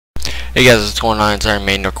Hey guys, what's going on? It's Iron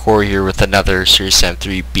Man Core here with another Series Sam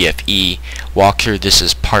 3 BFE walkthrough. This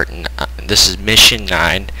is this is mission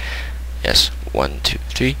 9. Yes, 1, 2,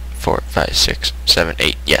 3, 4, 5, 6, 7,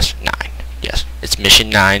 8. Yes, 9. Yes, it's mission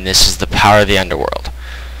 9. This is the power of the Underworld.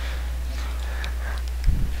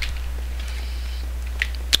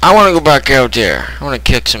 I want to go back out there. I want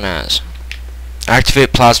to kick some ass.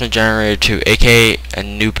 Activate Plasma Generator 2, aka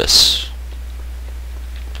Anubis.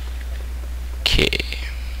 Okay.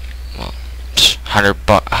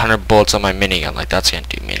 100 bullets on my minigun, like that's gonna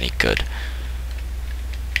do me any good.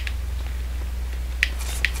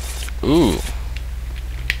 Ooh.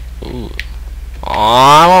 Ooh. Oh,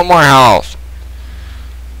 I want more health.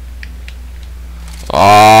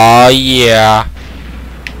 Oh yeah.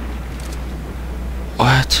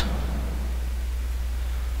 What?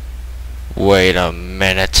 Wait a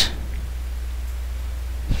minute.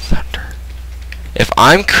 Thunder. If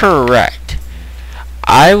I'm correct,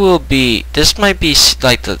 I will be, this might be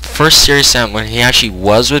like the first Series Sam when he actually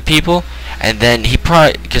was with people, and then he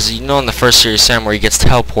probably, because you know in the first Series Sam where he gets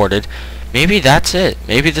teleported, maybe that's it.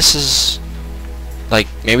 Maybe this is like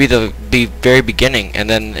maybe the very beginning, and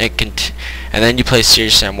then it can and then you play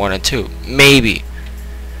Series Sam 1 and 2. Maybe.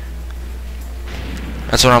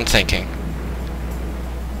 That's what I'm thinking.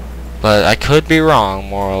 But I could be wrong,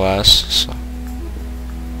 more or less. So.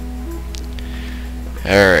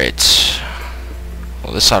 Alright.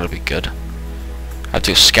 Well, this ought to be good. I have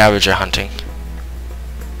to go scavenger hunting.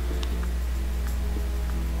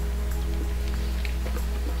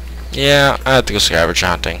 Yeah, I have to go scavenger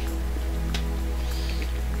hunting.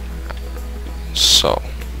 So,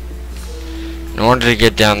 in order to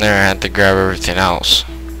get down there, I had to grab everything else.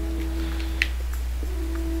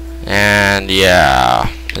 And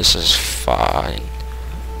yeah, this is fine.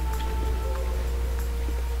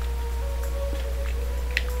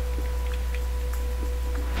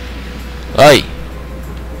 Hey!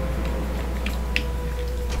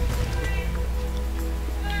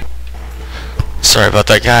 Sorry about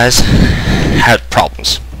that, guys. Had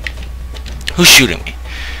problems. Who's shooting me?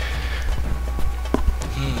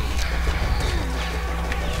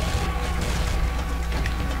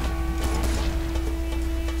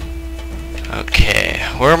 Okay,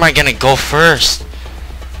 where am I gonna go first?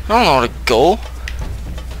 I don't know where to go.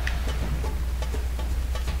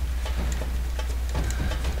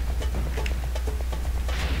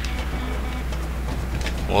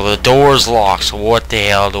 Well, the door's locked, so what the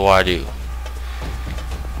hell do I do?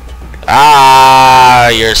 Ah,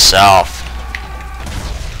 yourself.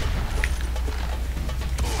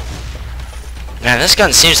 Man, this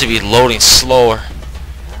gun seems to be loading slower.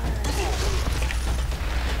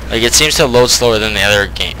 Like, it seems to load slower than the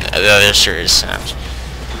other Series Sams.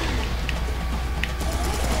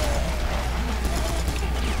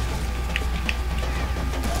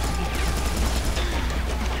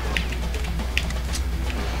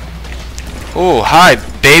 Ooh, hi,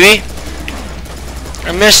 baby.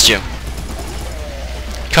 I missed you.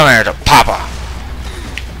 Come here to Papa.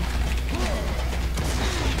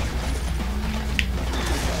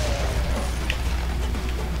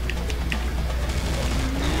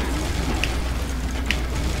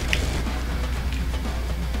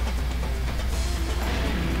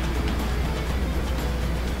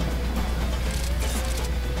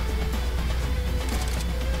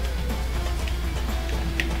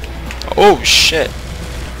 Oh shit.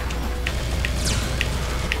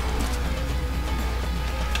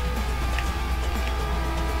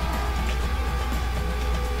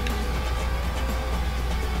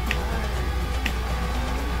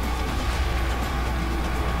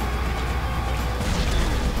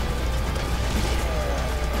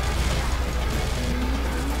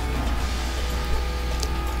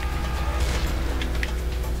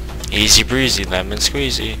 Easy breezy, lemon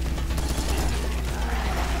squeezy.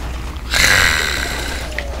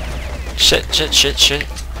 Shit.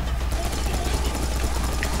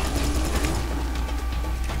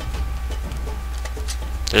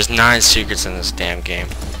 There's 9 secrets in this damn game.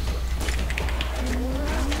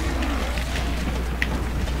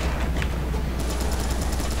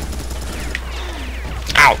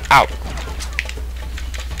 Ow.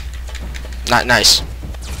 Not nice.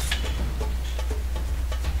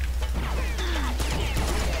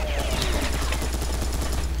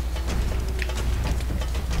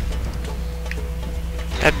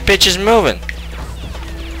 That bitch is moving.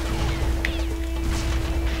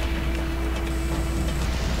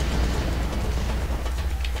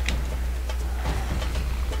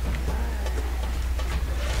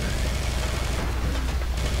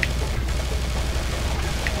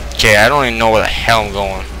 Okay, I don't even know where the hell I'm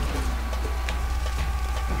going.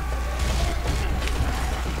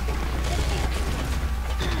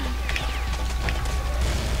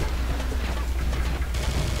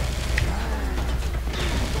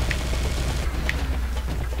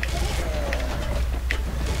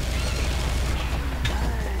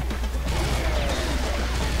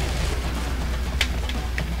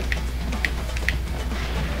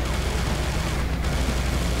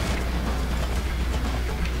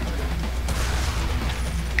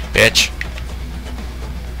 bitch.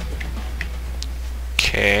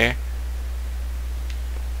 Okay.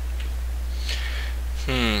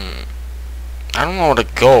 I don't know where to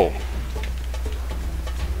go.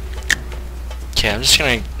 Okay, I'm just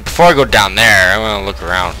gonna, before I go down there, I'm gonna look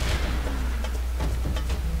around.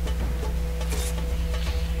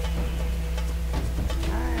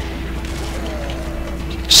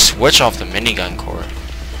 Switch off the minigun core.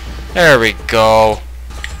 There we go.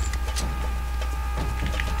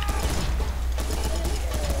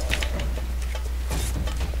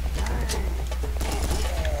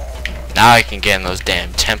 Now I can get in those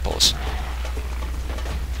damn temples.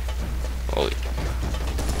 Holy.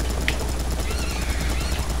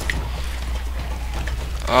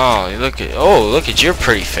 Oh, look at your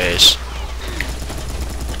pretty face.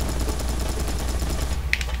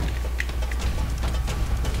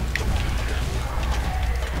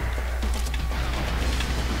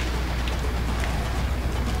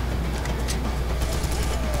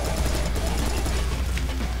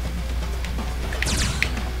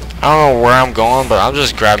 I don't know where I'm going, but I'm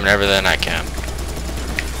just grabbing everything I can.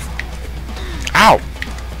 Ow!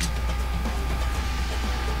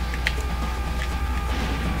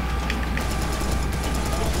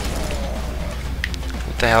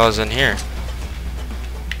 What the hell is in here?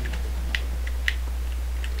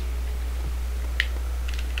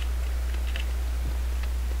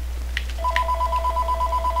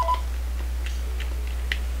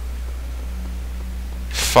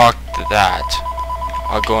 Fuck that.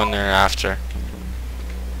 I'll go in there after.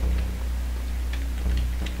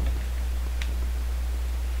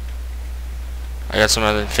 I got some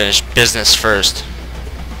other unfinished business first.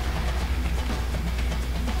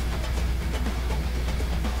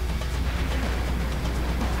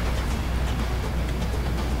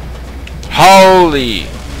 Holy!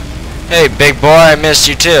 Hey, big boy, I missed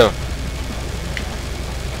you too.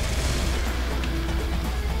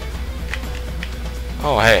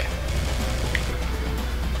 Oh, hey.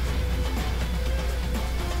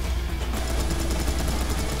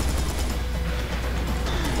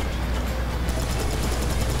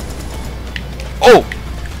 Oh!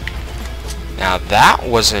 Now that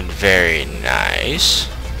wasn't very nice.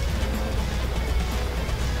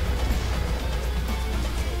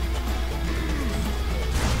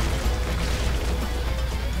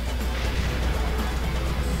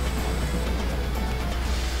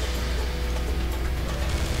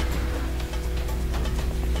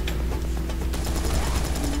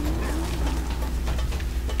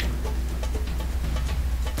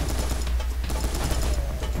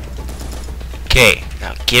 Okay,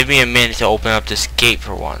 now give me a minute to open up this gate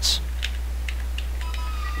for once.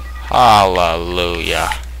 Hallelujah.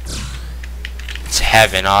 It's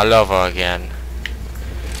heaven all over again.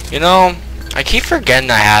 You know, I keep forgetting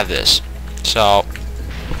I have this. So,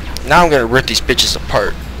 now I'm gonna rip these bitches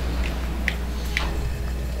apart.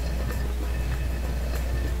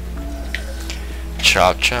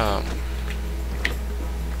 Chop chop.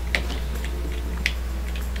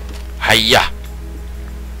 Hiya.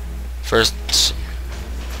 First,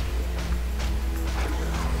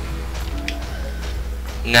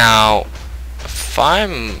 now, if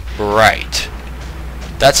I'm right,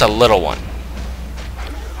 that's a little one.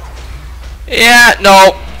 Yeah,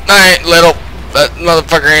 no, I ain't little. That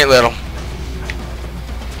motherfucker ain't little.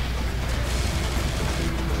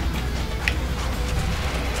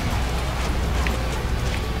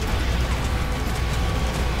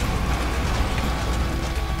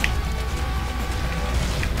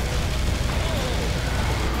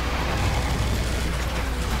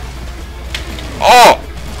 Oh!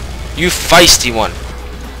 You feisty one.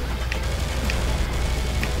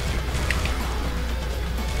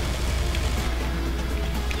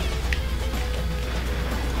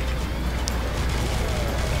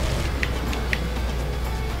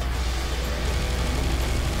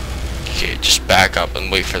 Okay, just back up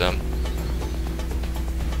and wait for them.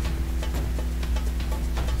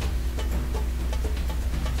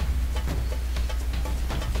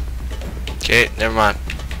 Okay, never mind.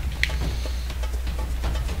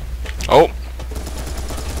 Oh!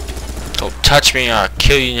 Don't touch me or I'll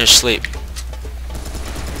kill you in your sleep.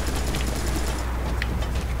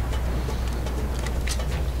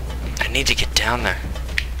 I need to get down there.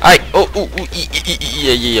 Aye! Oh! Ooh!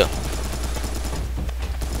 Yeah.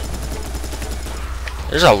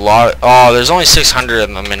 There's a lot. Oh, there's only 600 of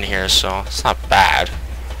them in here, so it's not bad.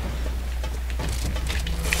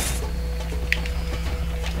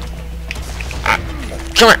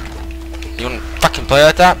 Come here! You wanna fucking play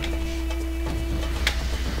like that?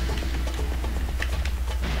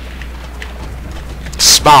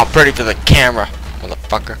 Smile pretty for the camera,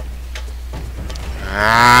 motherfucker.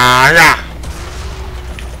 Yeah.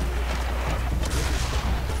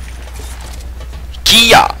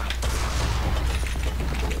 Kia!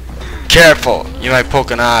 Careful, you might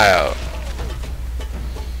poke an eye out.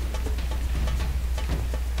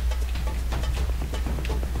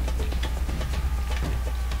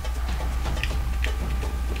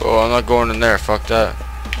 Oh, I'm not going in there, fuck that.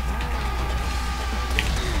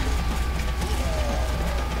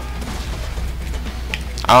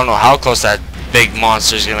 I don't know how close that big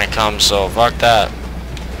monster's gonna come, so fuck that.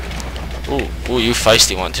 Ooh, you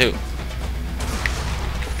feisty one too.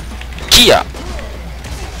 Kia!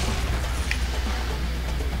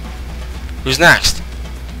 Who's next?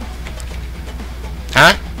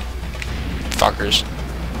 Huh? Fuckers.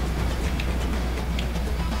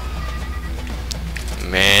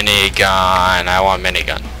 Minigun. I want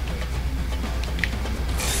minigun.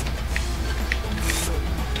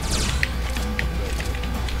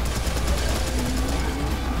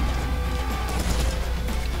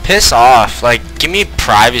 Piss off. Like, give me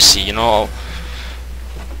privacy, you know.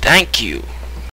 Thank you.